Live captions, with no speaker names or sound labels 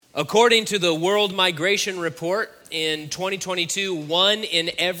According to the World Migration Report, in 2022, 1 in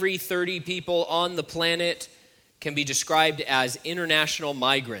every 30 people on the planet can be described as international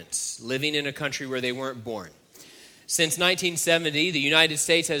migrants living in a country where they weren't born. Since 1970, the United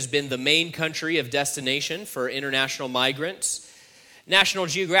States has been the main country of destination for international migrants. National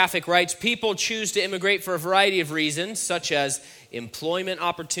Geographic writes, people choose to immigrate for a variety of reasons, such as employment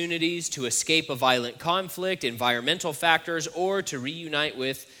opportunities, to escape a violent conflict, environmental factors, or to reunite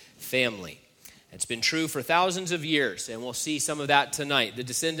with family. It's been true for thousands of years, and we'll see some of that tonight. The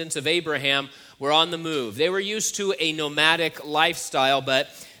descendants of Abraham were on the move. They were used to a nomadic lifestyle, but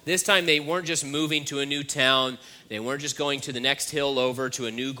this time they weren't just moving to a new town. They weren't just going to the next hill over to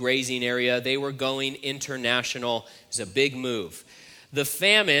a new grazing area. They were going international. It's a big move. The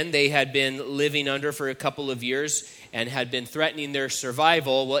famine they had been living under for a couple of years and had been threatening their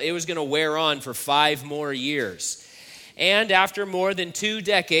survival, well, it was going to wear on for 5 more years. And after more than 2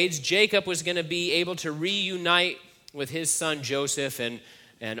 decades, Jacob was going to be able to reunite with his son Joseph,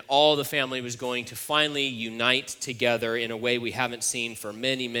 and all the family was going to finally unite together in a way we haven't seen for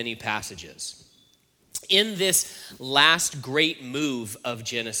many, many passages. In this last great move of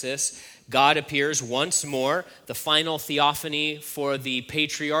Genesis, God appears once more, the final theophany for the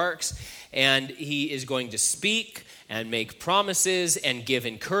patriarchs, and he is going to speak and make promises and give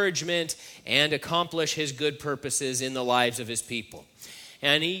encouragement and accomplish his good purposes in the lives of his people.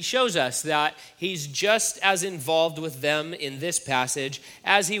 And he shows us that he's just as involved with them in this passage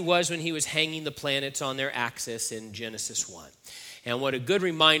as he was when he was hanging the planets on their axis in Genesis 1. And what a good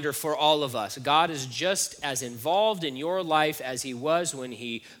reminder for all of us. God is just as involved in your life as he was when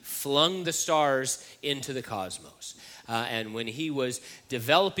he flung the stars into the cosmos. And when he was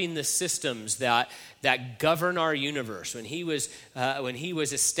developing the systems that govern our universe, when he was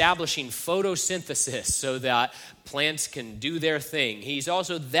establishing photosynthesis so that plants can do their thing, he's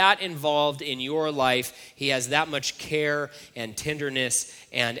also that involved in your life. He has that much care and tenderness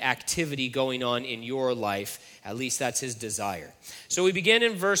and activity going on in your life. At least that's his desire. So we begin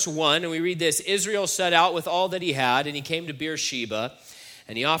in verse 1, and we read this: Israel set out with all that he had, and he came to Beersheba,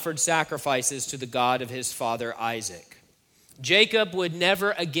 and he offered sacrifices to the God of his father Isaac. Jacob would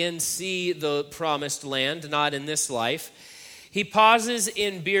never again see the promised land, not in this life. He pauses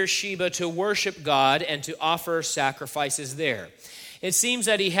in Beersheba to worship God and to offer sacrifices there. It seems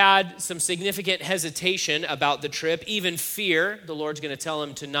that he had some significant hesitation about the trip, even fear. The Lord's going to tell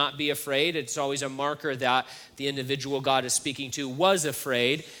him to not be afraid. It's always a marker that the individual God is speaking to was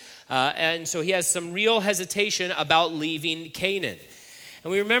afraid. And so he has some real hesitation about leaving Canaan.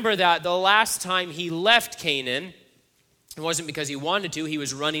 And we remember that the last time he left Canaan, it wasn't because he wanted to. He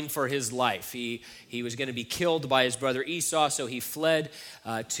was running for his life. He was going to be killed by his brother Esau, so he fled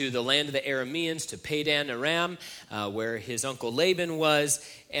to the land of the Arameans, to Padan Aram, where his uncle Laban was,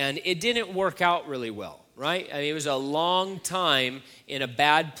 and it didn't work out really well, right? I mean, it was a long time in a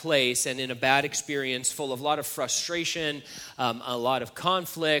bad place and in a bad experience, full of a lot of frustration, a lot of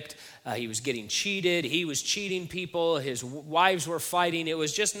conflict. He was getting cheated. He was cheating people. His wives were fighting. It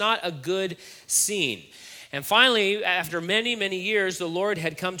was just not a good scene. And finally, after many, many years, the Lord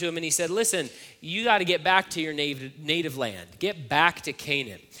had come to him and he said, listen, you got to get back to your native land. Get back to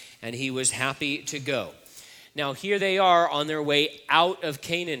Canaan. And he was happy to go. Now, here they are on their way out of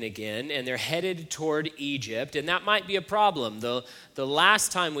Canaan again, and they're headed toward Egypt. And that might be a problem. The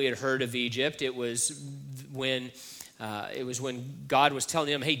last time we had heard of Egypt, it was when God was telling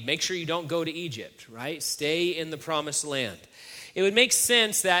them, hey, make sure you don't go to Egypt, right? Stay in the promised land. It would make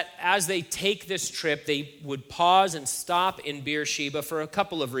sense that as they take this trip, they would pause and stop in Beersheba for a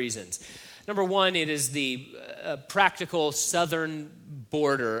couple of reasons. Number one, it is the practical southern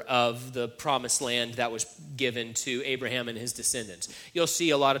border of the promised land that was given to Abraham and his descendants. You'll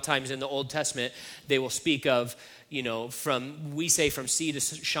see a lot of times in the Old Testament, they will speak of, we say from sea to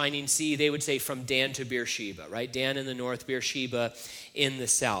shining sea, they would say from Dan to Beersheba, right? Dan in the north, Beersheba in the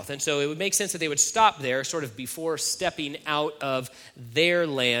south. And so it would make sense that they would stop there sort of before stepping out of their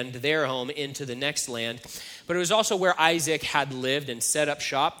land, their home, into the next land. But it was also where Isaac had lived and set up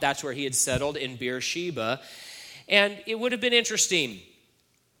shop. That's where he had settled, in Beersheba. And it would have been interesting.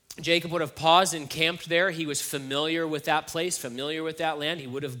 Jacob would have paused and camped there. He was familiar with that place, familiar with that land. He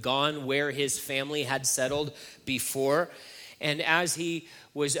would have gone where his family had settled before. And as he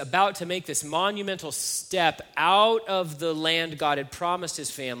was about to make this monumental step out of the land God had promised his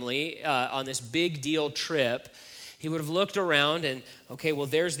family on this big deal trip, he would have looked around and, okay, well,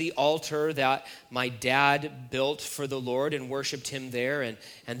 there's the altar that my dad built for the Lord and worshiped him there.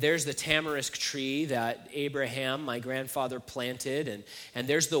 And there's the tamarisk tree that Abraham, my grandfather, planted. And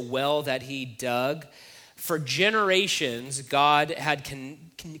there's the well that he dug. For generations, God had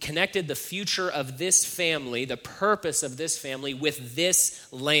connected the future of this family, the purpose of this family, with this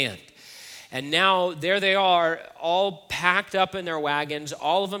land. And now there they are, all packed up in their wagons,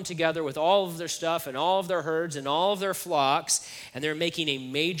 all of them together with all of their stuff and all of their herds and all of their flocks, and they're making a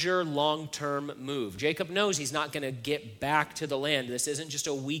major long-term move. Jacob knows he's not going to get back to the land. This isn't just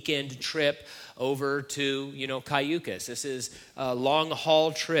a weekend trip over to, Cayucas. This is a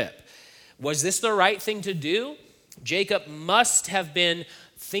long-haul trip. Was this the right thing to do? Jacob must have been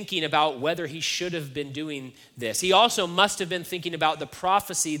thinking about whether he should have been doing this. He also must have been thinking about the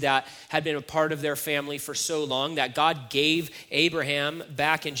prophecy that had been a part of their family for so long that God gave Abraham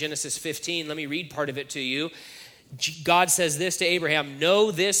back in Genesis 15. Let me read part of it to you. God says this to Abraham, "Know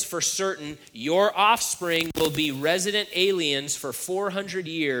this for certain, your offspring will be resident aliens for 400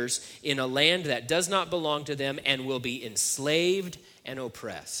 years in a land that does not belong to them and will be enslaved and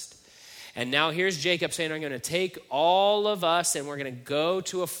oppressed." And now here's Jacob saying, I'm going to take all of us and we're going to go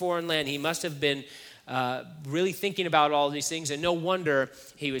to a foreign land. He must have been really thinking about all these things, and no wonder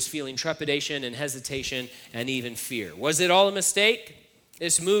he was feeling trepidation and hesitation and even fear. Was it all a mistake?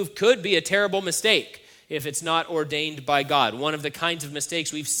 This move could be a terrible mistake if it's not ordained by God. One of the kinds of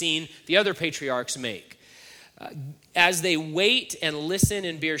mistakes we've seen the other patriarchs make. As they wait and listen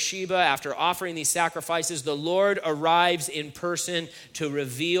in Beersheba after offering these sacrifices, the Lord arrives in person to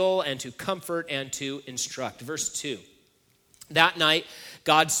reveal and to comfort and to instruct. Verse 2. That night,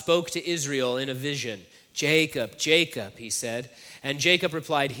 God spoke to Israel in a vision. "Jacob, Jacob," he said. And Jacob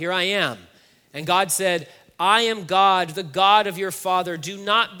replied, "Here I am." And God said, "I am God, the God of your father. Do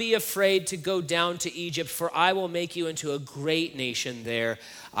not be afraid to go down to Egypt, for I will make you into a great nation there.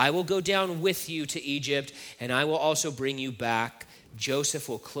 I will go down with you to Egypt, and I will also bring you back. Joseph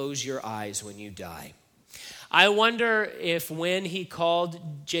will close your eyes when you die." I wonder if when he called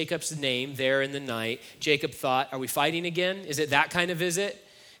Jacob's name there in the night, Jacob thought, are we fighting again? Is it that kind of visit?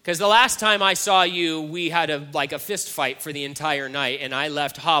 Because the last time I saw you, we had a fist fight for the entire night, and I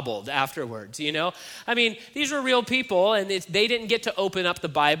left hobbled afterwards, I mean, these were real people, and they didn't get to open up the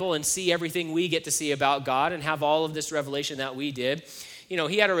Bible and see everything we get to see about God and have all of this revelation that we did.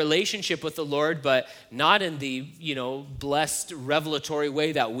 He had a relationship with the Lord, but not in the, blessed, revelatory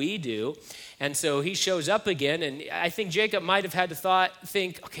way that we do. And so he shows up again, and I think Jacob might have had to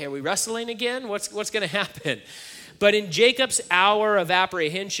think, okay, are we wrestling again? What's going to happen? But in Jacob's hour of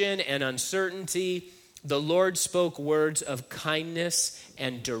apprehension and uncertainty, the Lord spoke words of kindness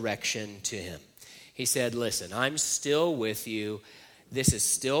and direction to him. He said, "Listen, I'm still with you. This is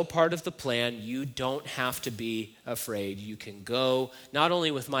still part of the plan. You don't have to be afraid. You can go not only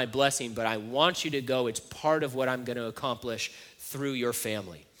with my blessing, but I want you to go. It's part of what I'm going to accomplish through your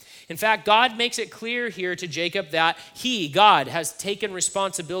family." In fact, God makes it clear here to Jacob that God, has taken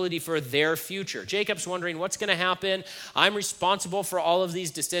responsibility for their future. Jacob's wondering, what's going to happen? I'm responsible for all of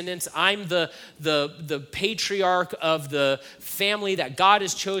these descendants. I'm the patriarch of the family that God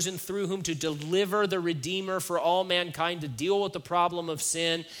has chosen through whom to deliver the Redeemer for all mankind, to deal with the problem of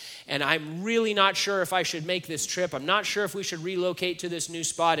sin. And I'm really not sure if I should make this trip. I'm not sure if we should relocate to this new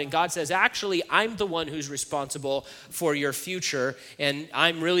spot. And God says, actually, I'm the one who's responsible for your future. And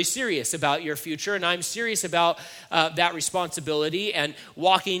I'm really serious about your future. And I'm serious about that responsibility and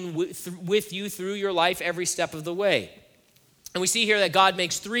walking with you through your life every step of the way. And we see here that God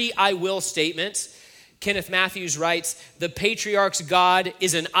makes 3 I will statements. Kenneth Matthews writes, the patriarch's God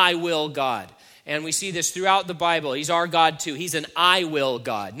is an I will God. And we see this throughout the Bible. He's our God too. He's an I will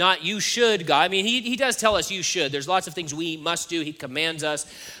God, not you should God. I mean, he does tell us you should. There's lots of things we must do. He commands us.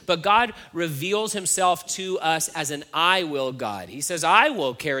 But God reveals himself to us as an I will God. He says, I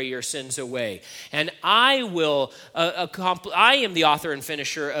will carry your sins away. And I will I am the author and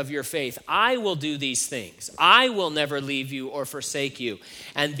finisher of your faith. I will do these things. I will never leave you or forsake you.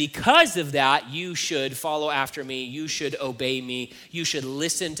 And because of that, you should follow after me. You should obey me. You should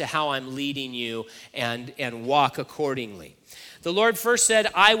listen to how I'm leading you. And walk accordingly. The Lord first said,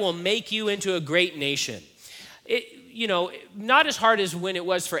 I will make you into a great nation. Not as hard as when it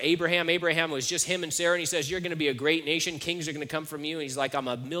was for Abraham. Abraham was just him and Sarah, and he says, you're going to be a great nation. Kings are going to come from you. And he's like, I'm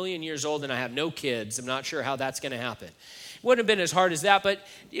 1,000,000 years old and I have no kids. I'm not sure how that's going to happen. It wouldn't have been as hard as that, but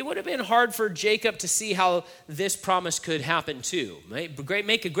it would have been hard for Jacob to see how this promise could happen too.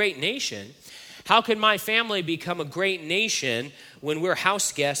 Make a great nation. How can my family become a great nation when we're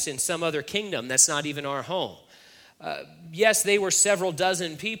house guests in some other kingdom that's not even our home? Yes, they were several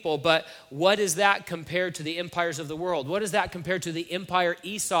dozen people, but what is that compared to the empires of the world? What is that compared to the empire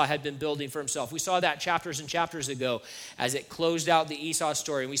Esau had been building for himself? We saw that chapters and chapters ago as it closed out the Esau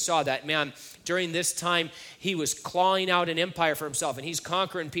story. And we saw that, man, during this time, he was clawing out an empire for himself, and he's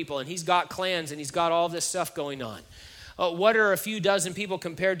conquering people, and he's got clans, and he's got all this stuff going on. What are a few dozen people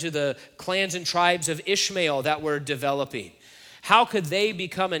compared to the clans and tribes of Ishmael that were developing? How could they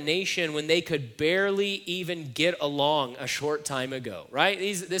become a nation when they could barely even get along a short time ago, right?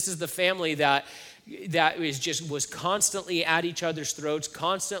 This is the family that was constantly at each other's throats,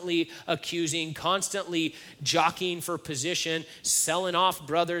 constantly accusing, constantly jockeying for position, selling off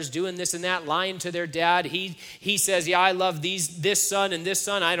brothers, doing this and that, lying to their dad. He says, yeah, I love this son and this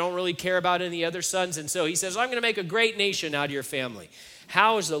son. I don't really care about any other sons. And so he says, I'm going to make a great nation out of your family.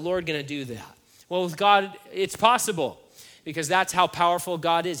 How is the Lord going to do that? Well, with God, it's possible. Because that's how powerful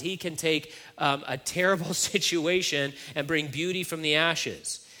God is. He can take a terrible situation and bring beauty from the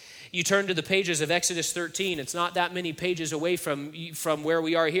ashes. You turn to the pages of Exodus 13. It's not that many pages away from where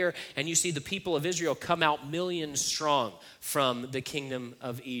we are here. And you see the people of Israel come out millions strong from the kingdom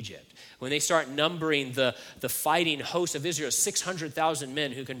of Egypt. When they start numbering the fighting host of Israel, 600,000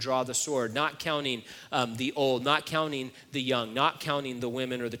 men who can draw the sword, not counting the old, not counting the young, not counting the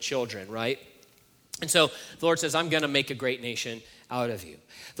women or the children, right? And so the Lord says, I'm going to make a great nation out of you.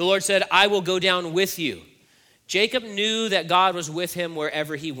 The Lord said, I will go down with you. Jacob knew that God was with him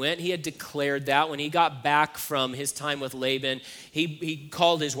wherever he went. He had declared that. When he got back from his time with Laban, he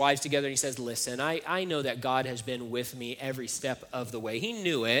called his wives together and he says, listen, I know that God has been with me every step of the way. He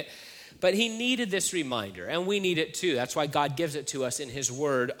knew it, but he needed this reminder, and we need it too. That's why God gives it to us in his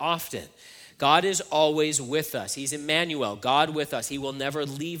word often. God is always with us. He's Emmanuel, God with us. He will never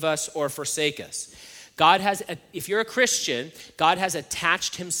leave us or forsake us. If you're a Christian, God has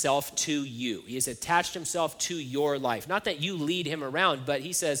attached himself to you. He has attached himself to your life. Not that you lead him around, but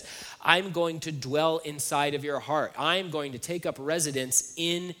he says, I'm going to dwell inside of your heart. I'm going to take up residence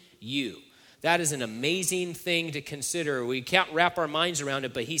in you. That is an amazing thing to consider. We can't wrap our minds around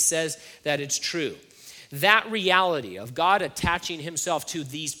it, but he says that it's true. That reality of God attaching himself to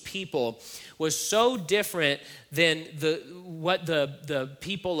these people was so different than what the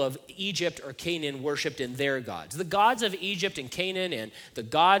people of Egypt or Canaan worshiped in their gods. The gods of Egypt and Canaan and the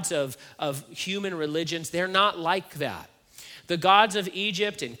gods of human religions, they're not like that. The gods of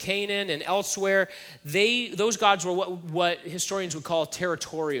Egypt and Canaan and elsewhere, those gods were what historians would call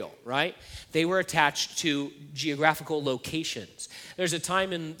territorial, right? They were attached to geographical locations. There's a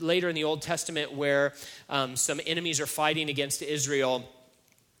time later in the Old Testament where some enemies are fighting against Israel,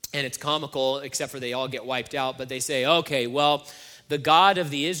 and it's comical, except for they all get wiped out, but they say, okay, well, the God of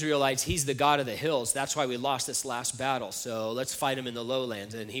the Israelites, he's the God of the hills. That's why we lost this last battle, so let's fight him in the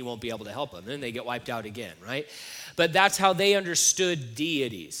lowlands, and he won't be able to help them. Then they get wiped out again, right? But that's how they understood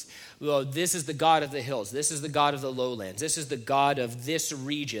deities. Well, this is the God of the hills. This is the God of the lowlands. This is the God of this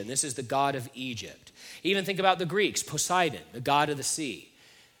region. This is the God of Egypt. Even think about the Greeks, Poseidon, the God of the sea.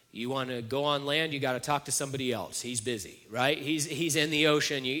 You want to go on land, you got to talk to somebody else. He's busy, right? He's in the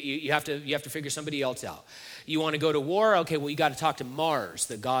ocean. You have to figure somebody else out. You want to go to war? Okay, well, you got to talk to Mars,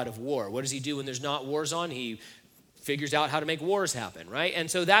 the God of war. What does he do when there's not wars on? He figures out how to make wars happen, right? And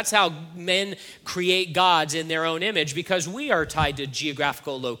so that's how men create gods in their own image, because we are tied to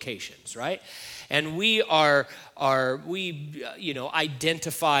geographical locations, right? And we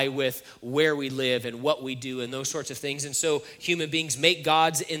identify with where we live and what we do and those sorts of things. And so human beings make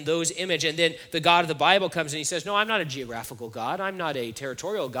gods in those image. And then the God of the Bible comes and he says, no, I'm not a geographical God. I'm not a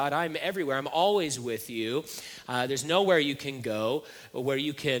territorial God. I'm everywhere. I'm always with you. There's nowhere you can go where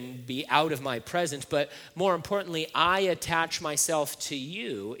you can be out of my presence. But more importantly, I attach myself to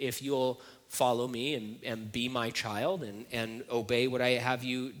you if you'll follow me and be my child and obey what I have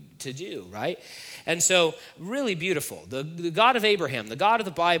you to do, right? And so really beautiful. The God of Abraham, the God of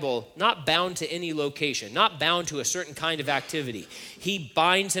the Bible, not bound to any location, not bound to a certain kind of activity. He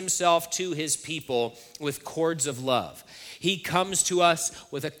binds himself to his people with cords of love. He comes to us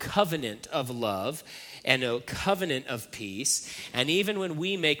with a covenant of love and a covenant of peace. And even when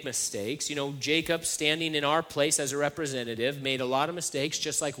we make mistakes, Jacob, standing in our place as a representative, made a lot of mistakes,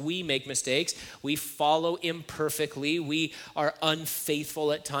 just like we make mistakes. We follow imperfectly. We are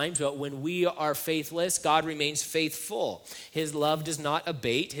unfaithful at times, but when we are faithless, God remains faithful. His love does not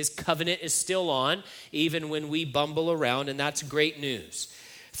abate. His covenant is still on, even when we bumble around, and that's great news.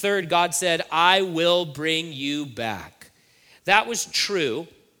 Third, God said, I will bring you back. That was true,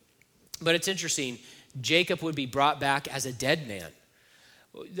 but it's interesting. Jacob would be brought back as a dead man.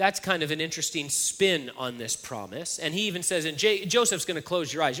 That's kind of an interesting spin on this promise. And he even says, Joseph's going to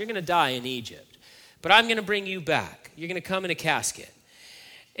close your eyes. You're going to die in Egypt. but I'm going to bring you back. You're going to come in a casket.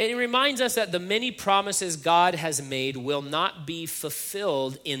 It reminds us that the many promises God has made will not be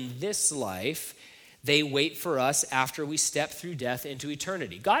fulfilled in this life. They wait for us after we step through death into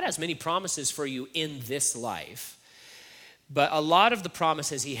eternity. God has many promises for you in this life, but a lot of the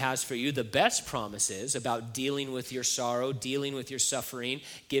promises he has for you, the best promises about dealing with your sorrow, dealing with your suffering,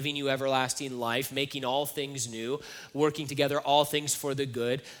 giving you everlasting life, making all things new, working together all things for the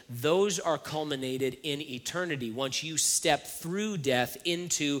good, those are culminated in eternity once you step through death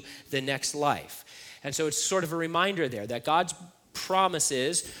into the next life. And so it's sort of a reminder there that God's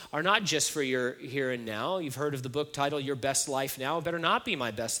promises are not just for your here and now. You've heard of the book title, Your Best Life Now. It better not be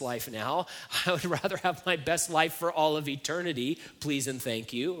my best life now. I would rather have my best life for all of eternity, please and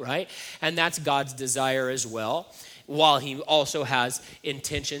thank you, right? And that's God's desire as well, while he also has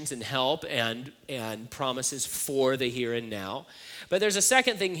intentions and help and promises for the here and now. But there's a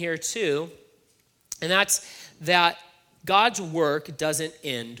second thing here too, and that's that God's work doesn't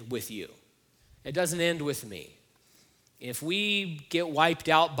end with you. It doesn't end with me. If we get wiped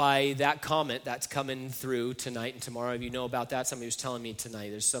out by that comet that's coming through tonight and tomorrow, if you know about that, somebody was telling me tonight,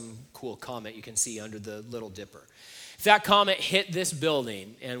 there's some cool comet you can see under the Little Dipper. If that comet hit this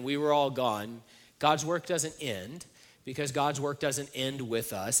building and we were all gone, God's work doesn't end, because God's work doesn't end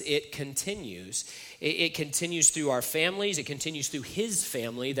with us. It continues. It continues through our families. It continues through his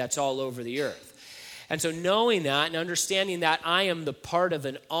family that's all over the earth. And so knowing that and understanding that I am the part of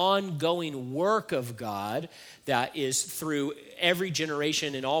an ongoing work of God that is through every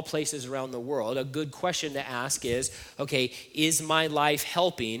generation in all places around the world, a good question to ask is, okay, is my life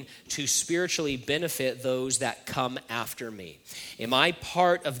helping to spiritually benefit those that come after me? Am I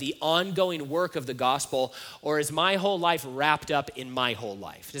part of the ongoing work of the gospel, or is my whole life wrapped up in my whole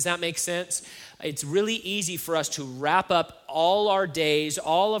life? Does that make sense? It's really easy for us to wrap up all our days,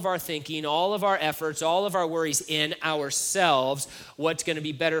 all of our thinking, all of our efforts, all of our worries in ourselves, what's going to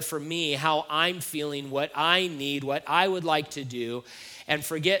be better for me, how I'm feeling, what I need, what I would like to do, and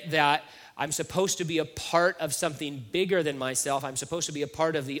forget that I'm supposed to be a part of something bigger than myself. I'm supposed to be a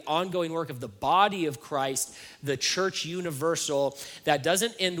part of the ongoing work of the body of Christ, the church universal, that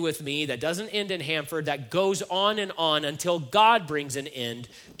doesn't end with me, that doesn't end in Hanford, that goes on and on until God brings an end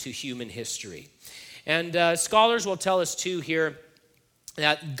to human history. And scholars will tell us too here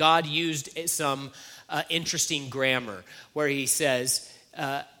that God used some interesting grammar where he says,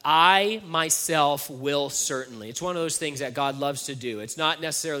 I myself will certainly. It's one of those things that God loves to do. It's not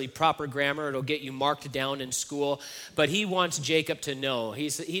necessarily proper grammar. It'll get you marked down in school. But he wants Jacob to know.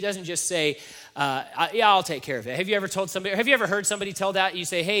 He doesn't just say, yeah, I'll take care of it. Have you ever heard somebody tell that? You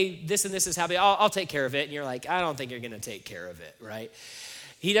say, hey, this and this is happening. I'll take care of it. And you're like, I don't think you're going to take care of it, right?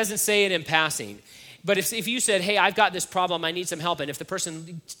 He doesn't say it in passing. But if you said, hey, I've got this problem, I need some help. And if the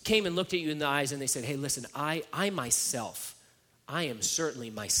person came and looked at you in the eyes and they said, hey, listen, I am certainly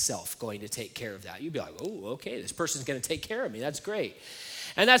myself going to take care of that. You'd be like, oh, okay, this person's going to take care of me. That's great.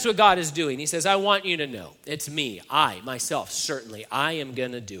 And that's what God is doing. He says, I want you to know it's me, myself, certainly, I am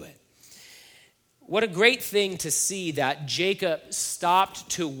going to do it. What a great thing to see that Jacob stopped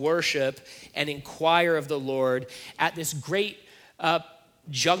to worship and inquire of the Lord at this great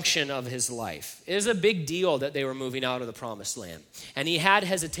junction of his life. It is a big deal that they were moving out of the promised land. And he had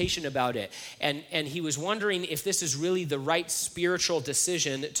hesitation about it. And he was wondering if this is really the right spiritual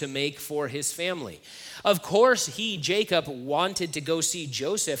decision to make for his family. Of course, Jacob, wanted to go see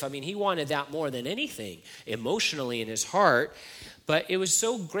Joseph. I mean, he wanted that more than anything emotionally in his heart. But it was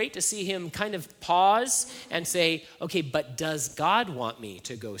so great to see him kind of pause and say, okay, but does God want me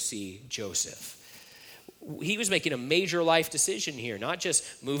to go see Joseph? He was making a major life decision here, not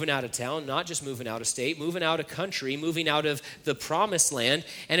just moving out of town, not just moving out of state, moving out of country, moving out of the promised land.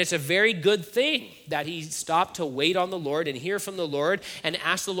 And it's a very good thing that he stopped to wait on the Lord and hear from the Lord and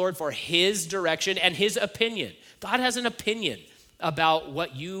ask the Lord for his direction and his opinion. God has an opinion about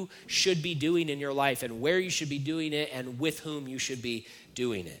what you should be doing in your life and where you should be doing it and with whom you should be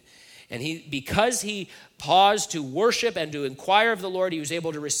doing it. And because he paused to worship and to inquire of the Lord, he was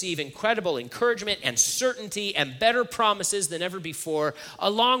able to receive incredible encouragement and certainty and better promises than ever before,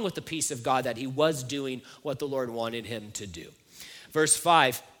 along with the peace of God that he was doing what the Lord wanted him to do. Verse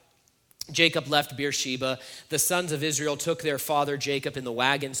 5, Jacob left Beersheba. The sons of Israel took their father Jacob in the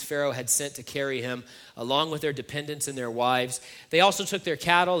wagons Pharaoh had sent to carry him, along with their dependents and their wives. They also took their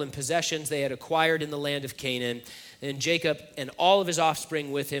cattle and possessions they had acquired in the land of Canaan. And Jacob and all of his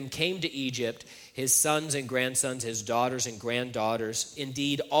offspring with him came to Egypt, his sons and grandsons, his daughters and granddaughters.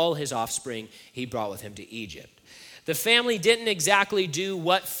 Indeed, all his offspring he brought with him to Egypt. The family didn't exactly do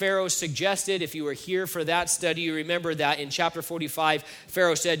what Pharaoh suggested. If you were here for that study, you remember that in chapter 45,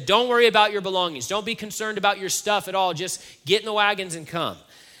 Pharaoh said, don't worry about your belongings. Don't be concerned about your stuff at all. Just get in the wagons and come.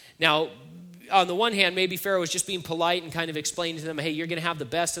 Now, on the one hand, maybe Pharaoh was just being polite and kind of explaining to them, hey, you're going to have the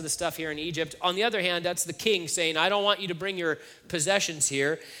best of the stuff here in Egypt. On the other hand, that's the king saying, I don't want you to bring your possessions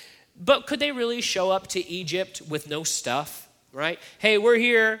here. But could they really show up to Egypt with no stuff? Right? Hey, we're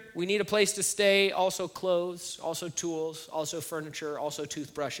here. We need a place to stay. Also clothes, also tools, also furniture, also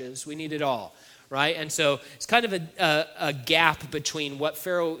toothbrushes. We need it all. Right? And so it's kind of a gap between what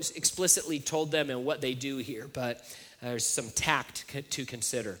Pharaoh explicitly told them and what they do here. But there's some tact to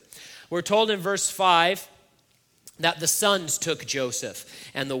consider. We're told in verse 5 that the sons took Joseph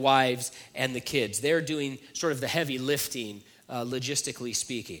and the wives and the kids. They're doing sort of the heavy lifting, logistically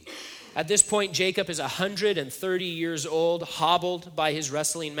speaking. At this point, Jacob is 130 years old, hobbled by his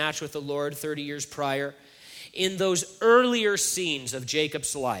wrestling match with the Lord 30 years prior. In those earlier scenes of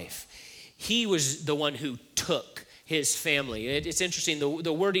Jacob's life, he was the one who took his family. It's interesting,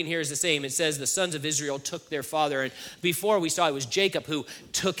 the wording here is the same. It says the sons of Israel took their father. And before we saw it was Jacob who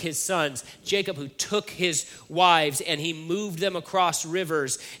took his sons, Jacob who took his wives, and he moved them across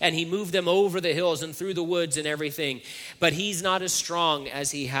rivers, and he moved them over the hills and through the woods and everything. But he's not as strong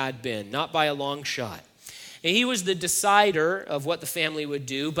as he had been, not by a long shot. And he was the decider of what the family would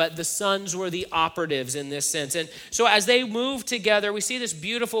do, but the sons were the operatives in this sense. And so as they move together, we see this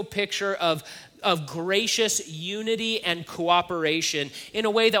beautiful picture of gracious unity and cooperation in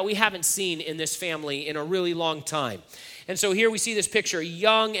a way that we haven't seen in this family in a really long time. And so here we see this picture,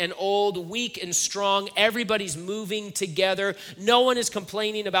 young and old, weak and strong. Everybody's moving together. No one is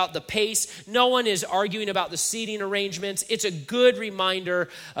complaining about the pace. No one is arguing about the seating arrangements. It's a good reminder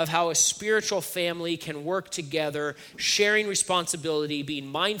of how a spiritual family can work together, sharing responsibility, being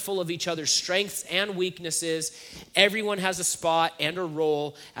mindful of each other's strengths and weaknesses. Everyone has a spot and a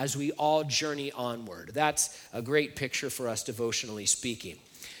role as we all journey onward. That's a great picture for us devotionally speaking.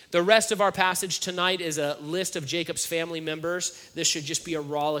 The rest of our passage tonight is a list of Jacob's family members. This should just be a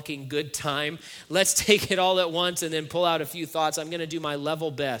rollicking good time. Let's take it all at once and then pull out a few thoughts. I'm going to do my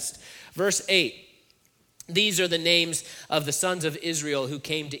level best. Verse 8. These are the names of the sons of Israel who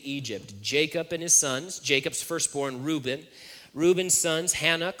came to Egypt. Jacob and his sons, Jacob's firstborn Reuben. Reuben's sons,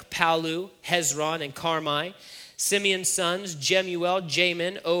 Hanok, Palu, Hezron, and Carmi. Simeon's sons, Jemuel,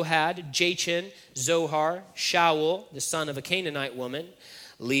 Jamin, Ohad, Jachin, Zohar, Shaul, the son of a Canaanite woman.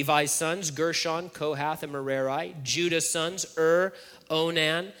 Levi's sons, Gershon, Kohath, and Merari. Judah's sons,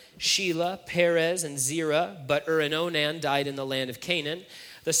 Onan, Shelah, Perez, and Zerah. But and Onan died in the land of Canaan.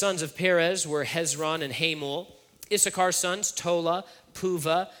 The sons of Perez were Hezron and Hamul. Issachar's sons, Tola,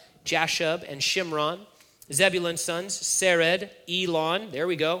 Puvah, Jashub, and Shimron. Zebulun's sons, Sered, Elon. There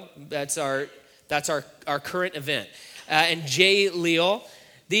we go. That's our current event. And Jaleel.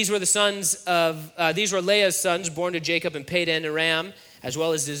 These were Leah's sons born to Jacob in Padan Aram, as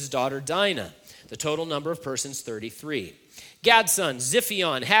well as his daughter Dinah. The total number of persons, 33. Gad's sons,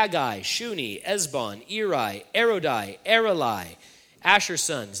 Ziphion, Haggai, Shuni, Esbon, Eri, Erodai, Erelai. Asher's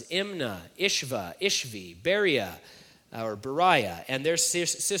sons, Imnah, Ishva, Ishvi, Beriah, and their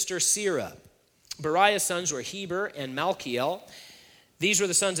sister Serah. Beriah's sons were Heber and Malchiel. These were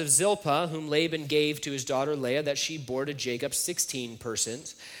the sons of Zilpah, whom Laban gave to his daughter Leah, that she bore to Jacob, 16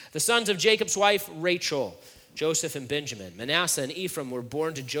 persons. The sons of Jacob's wife, Rachel, Joseph and Benjamin. Manasseh and Ephraim were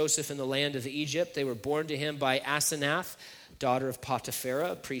born to Joseph in the land of Egypt. They were born to him by Asenath, daughter of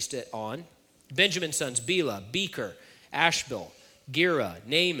Potipharah, a priest at On. Benjamin's sons, Bela, Becher, Ashbel, Gera,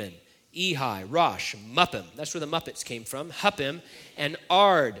 Naaman, Ehi, Rosh, Muppim. That's where the Muppets came from. Huppim and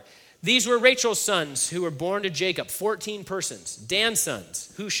Ard. These were Rachel's sons who were born to Jacob, 14 persons. Dan's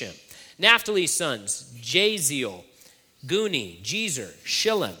sons, Hushim. Naphtali's sons, Jaziel, Guni, Jezer,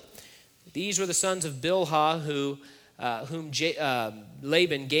 Shillem. These were the sons of Bilhah, whom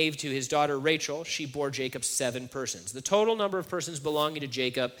Laban gave to his daughter Rachel. She bore Jacob 7 persons. The total number of persons belonging to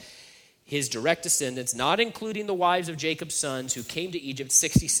Jacob, his direct descendants, not including the wives of Jacob's sons who came to Egypt,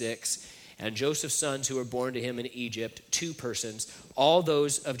 66, and Joseph's sons who were born to him in Egypt, 2 persons. All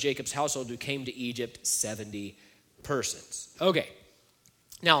those of Jacob's household who came to Egypt, 70 persons. Okay,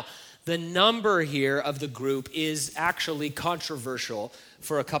 now the number here of the group is actually controversial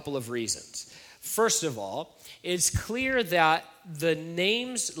for a couple of reasons. First of all, it's clear that the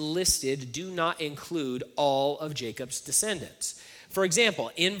names listed do not include all of Jacob's descendants. For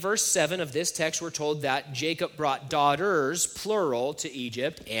example, in verse 7 of this text, we're told that Jacob brought daughters, plural, to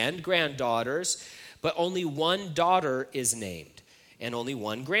Egypt and granddaughters, but only one daughter is named, and only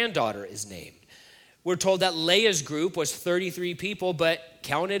one granddaughter is named. We're told that Leah's group was 33 people, but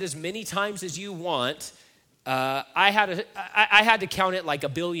count it as many times as you want. I had to count it like a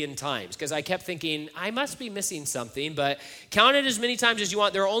billion times because I kept thinking, I must be missing something, but count it as many times as you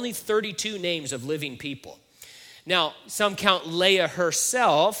want. There are only 32 names of living people. Now, some count Leah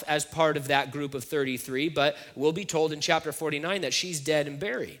herself as part of that group of 33, but we'll be told in chapter 49 that she's dead and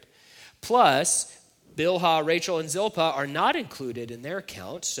buried. Plus, Bilhah, Rachel, and Zilpah are not included in their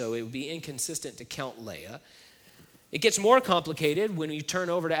count, so it would be inconsistent to count Leah. It gets more complicated when you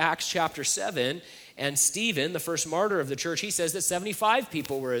turn over to Acts chapter 7, and Stephen, the first martyr of the church, he says that 75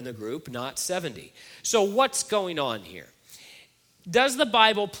 people were in the group, not 70. So what's going on here? Does the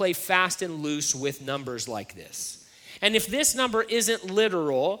Bible play fast and loose with numbers like this? And if this number isn't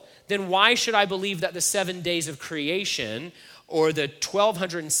literal, then why should I believe that the 7 days of creation or the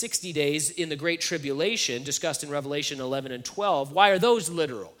 1,260 days in the Great Tribulation discussed in Revelation 11 and 12, why are those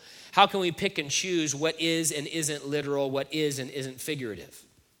literal? How can we pick and choose what is and isn't literal, what is and isn't figurative?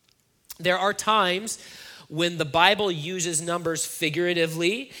 There are times when the Bible uses numbers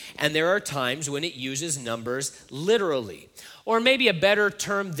figuratively, and there are times when it uses numbers literally. Or maybe a better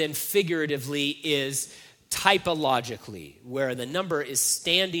term than figuratively is typologically, where the number is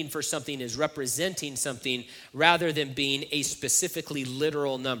standing for something, is representing something, rather than being a specifically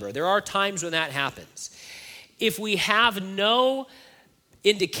literal number. There are times when that happens. If we have no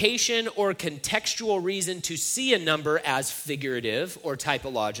indication or contextual reason to see a number as figurative or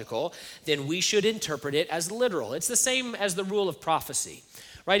typological, then we should interpret it as literal. It's the same as the rule of prophecy,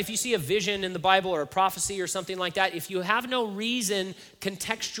 right? If you see a vision in the Bible or a prophecy or something like that, if you have no reason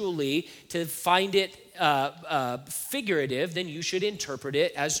contextually to find it figurative, then you should interpret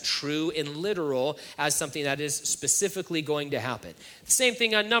it as true and literal, as something that is specifically going to happen. The same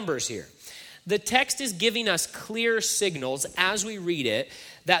thing on numbers here. The text is giving us clear signals as we read it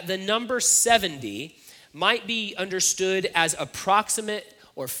that the number 70 might be understood as approximate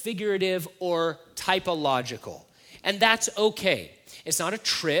or figurative or typological. And that's okay. It's not a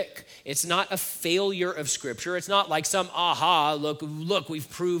trick. It's not a failure of Scripture. It's not like some, look, we've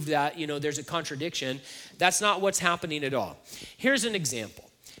proved that, there's a contradiction. That's not what's happening at all. Here's an example.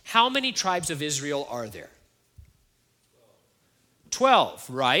 How many tribes of Israel are there? 12,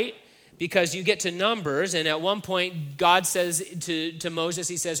 right? Because you get to Numbers, and at one point, God says to Moses,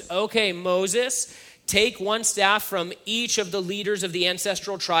 he says, okay, Moses, take one staff from each of the leaders of the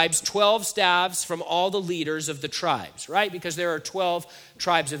ancestral tribes, 12 staffs from all the leaders of the tribes, right? Because there are 12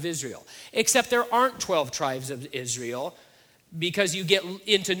 tribes of Israel. Except there aren't 12 tribes of Israel, because you get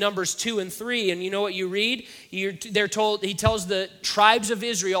into Numbers 2 and 3, and you know what you read? He tells the tribes of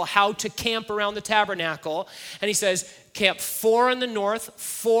Israel how to camp around the tabernacle, and he says, camp 4 in the north,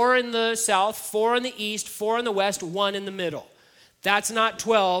 4 in the south, 4 in the east, 4 in the west, 1 in the middle. That's not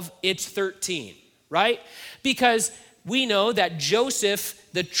 12, it's 13, right? Because we know that Joseph,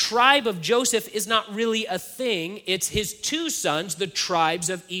 the tribe of Joseph, is not really a thing. It's his two sons, the tribes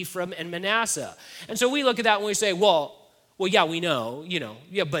of Ephraim and Manasseh. And so we look at that and we say, well, yeah, we know,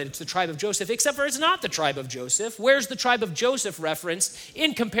 but it's the tribe of Joseph, except for it's not the tribe of Joseph. Where's the tribe of Joseph referenced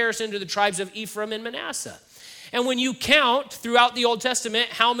in comparison to the tribes of Ephraim and Manasseh? And when you count throughout the Old Testament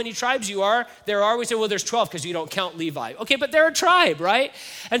how many tribes there are, we say, well, there's 12 because you don't count Levi. Okay, but they're a tribe, right?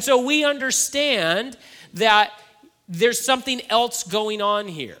 And so we understand that there's something else going on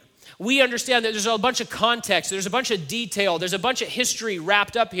here. We understand that there's a bunch of context, there's a bunch of detail, there's a bunch of history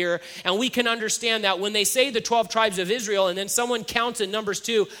wrapped up here, and we can understand that when they say the 12 tribes of Israel, and then someone counts in Numbers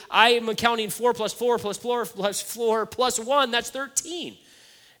 2, I am counting 4 plus 4 plus 4 plus 4 plus 1, that's 13.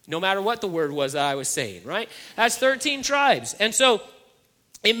 No matter what the word was that I was saying, right? That's 13 tribes. And so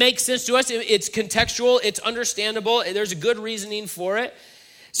it makes sense to us. It's contextual. It's understandable. There's a good reasoning for it.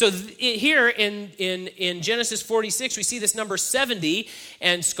 So here in Genesis 46, we see this number 70,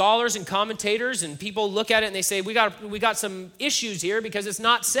 and scholars and commentators and people look at it and they say, we got some issues here because it's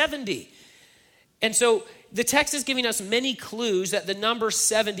not 70. And so the text is giving us many clues that the number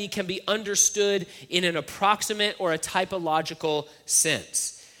 70 can be understood in an approximate or a typological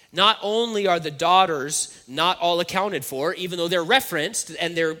sense. Not only are the daughters not all accounted for, even though they're referenced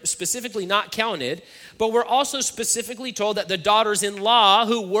and they're specifically not counted, but we're also specifically told that the daughters-in-law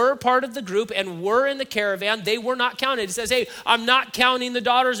who were part of the group and were in the caravan, they were not counted. It says, hey, I'm not counting the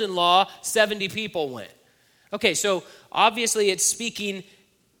daughters-in-law, 70 people went. Okay, so obviously it's speaking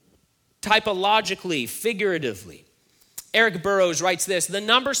typologically, figuratively. Eric Burroughs writes this: the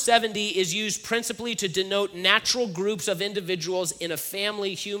number 70 is used principally to denote natural groups of individuals in a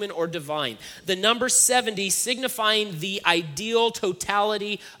family, human or divine. The number 70 signifying the ideal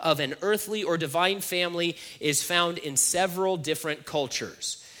totality of an earthly or divine family is found in several different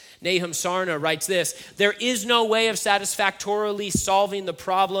cultures. Nahum Sarna writes this: there is no way of satisfactorily solving the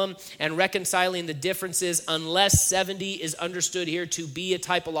problem and reconciling the differences unless 70 is understood here to be a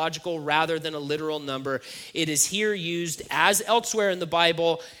typological rather than a literal number. It is here used, as elsewhere in the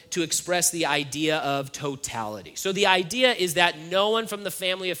Bible, to express the idea of totality. So the idea is that no one from the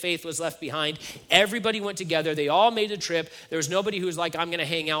family of faith was left behind. Everybody went together. They all made a trip. There was nobody who was like, I'm going to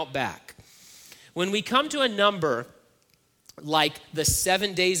hang out back. When we come to a number like the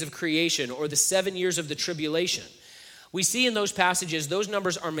 7 days of creation or the 7 years of the tribulation, we see in those passages, those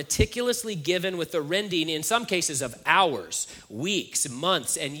numbers are meticulously given with the rending, in some cases, of hours, weeks,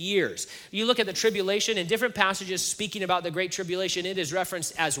 months, and years. You look at the tribulation in different passages speaking about the Great Tribulation, it is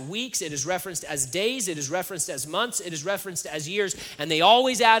referenced as weeks, it is referenced as days, it is referenced as months, it is referenced as years, and they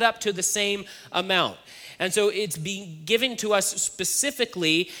always add up to the same amount. And so it's being given to us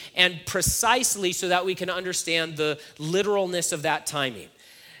specifically and precisely so that we can understand the literalness of that timing.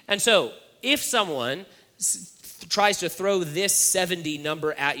 And so if someone tries to throw this 70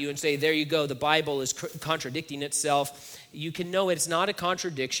 number at you and say, there you go, the Bible is contradicting itself, you can know it's not a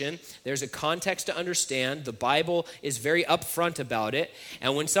contradiction. There's a context to understand. The Bible is very upfront about it.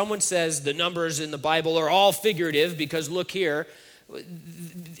 And when someone says the numbers in the Bible are all figurative because look here,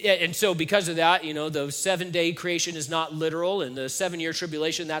 and so because of that, the 7-day creation is not literal and the 7-year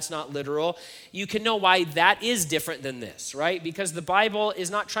tribulation, that's not literal. You can know why that is different than this, right? Because the Bible is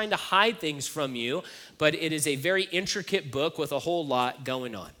not trying to hide things from you, but it is a very intricate book with a whole lot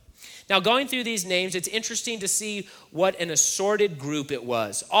going on. Now, going through these names, it's interesting to see what an assorted group it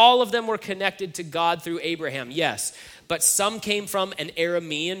was. All of them were connected to God through Abraham, yes. But some came from an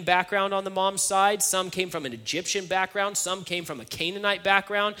Aramean background on the mom's side. Some came from an Egyptian background. Some came from a Canaanite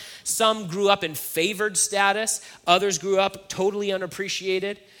background. Some grew up in favored status. Others grew up totally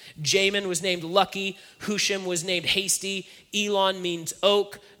unappreciated. Jamin was named Lucky. Hushim was named Hasty. Elon means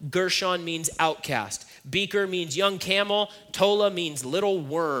oak. Gershon means outcast. Becher means young camel. Tola means little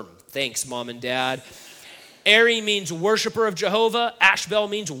worm. Thanks, Mom and Dad. Eri means worshiper of Jehovah. Ashbel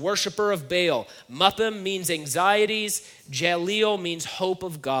means worshiper of Baal. Muppim means anxieties. Jaleel means hope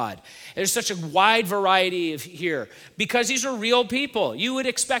of God. There's such a wide variety of here because these are real people. You would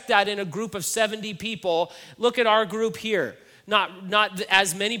expect that in a group of 70 people. Look at our group here. Not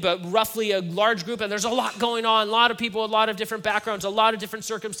as many, but roughly a large group. And there's a lot going on, a lot of people, a lot of different backgrounds, a lot of different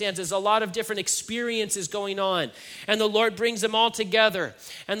circumstances, a lot of different experiences going on. And the Lord brings them all together.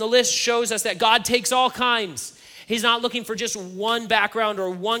 And the list shows us that God takes all kinds. He's not looking for just one background or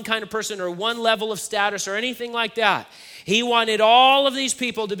one kind of person or one level of status or anything like that. He wanted all of these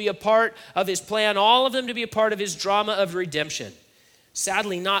people to be a part of his plan, all of them to be a part of his drama of redemption.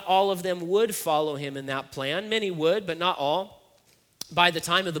 Sadly, not all of them would follow him in that plan. Many would, but not all. By the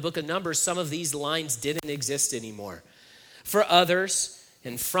time of the book of Numbers, some of these lines didn't exist anymore. For others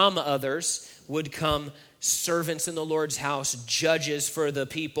and from others would come servants in the Lord's house, judges for the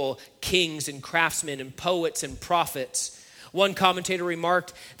people, kings and craftsmen and poets and prophets. One commentator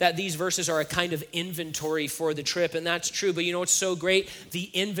remarked that these verses are a kind of inventory for the trip, and that's true. But you know what's so great? The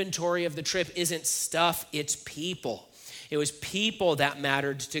inventory of the trip isn't stuff, it's people. It was people that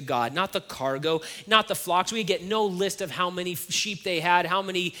mattered to God, not the cargo, not the flocks. We get no list of how many sheep they had, how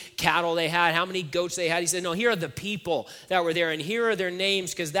many cattle they had, how many goats they had. He said, no, here are the people that were there, and here are their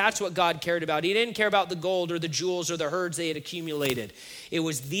names, because that's what God cared about. He didn't care about the gold or the jewels or the herds they had accumulated. It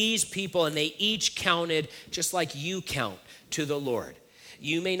was these people, and they each counted just like you count to the Lord.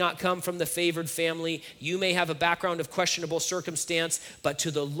 You may not come from the favored family. You may have a background of questionable circumstance, but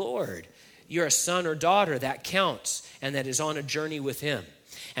to the Lord, you're a son or daughter that counts and that is on a journey with him.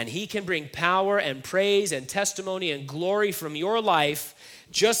 And he can bring power and praise and testimony and glory from your life,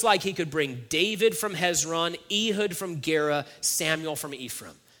 just like he could bring David from Hezron, Ehud from Gera, Samuel from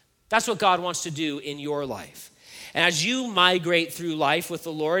Ephraim. That's what God wants to do in your life. And as you migrate through life with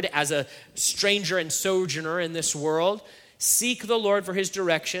the Lord as a stranger and sojourner in this world, seek the Lord for his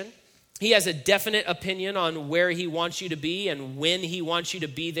direction. He has a definite opinion on where he wants you to be and when he wants you to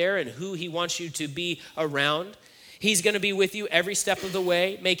be there and who he wants you to be around. He's going to be with you every step of the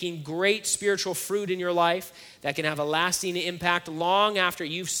way, making great spiritual fruit in your life that can have a lasting impact long after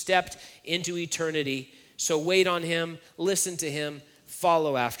you've stepped into eternity. So wait on him, listen to him,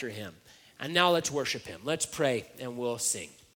 follow after him. And now let's worship him. Let's pray and we'll sing.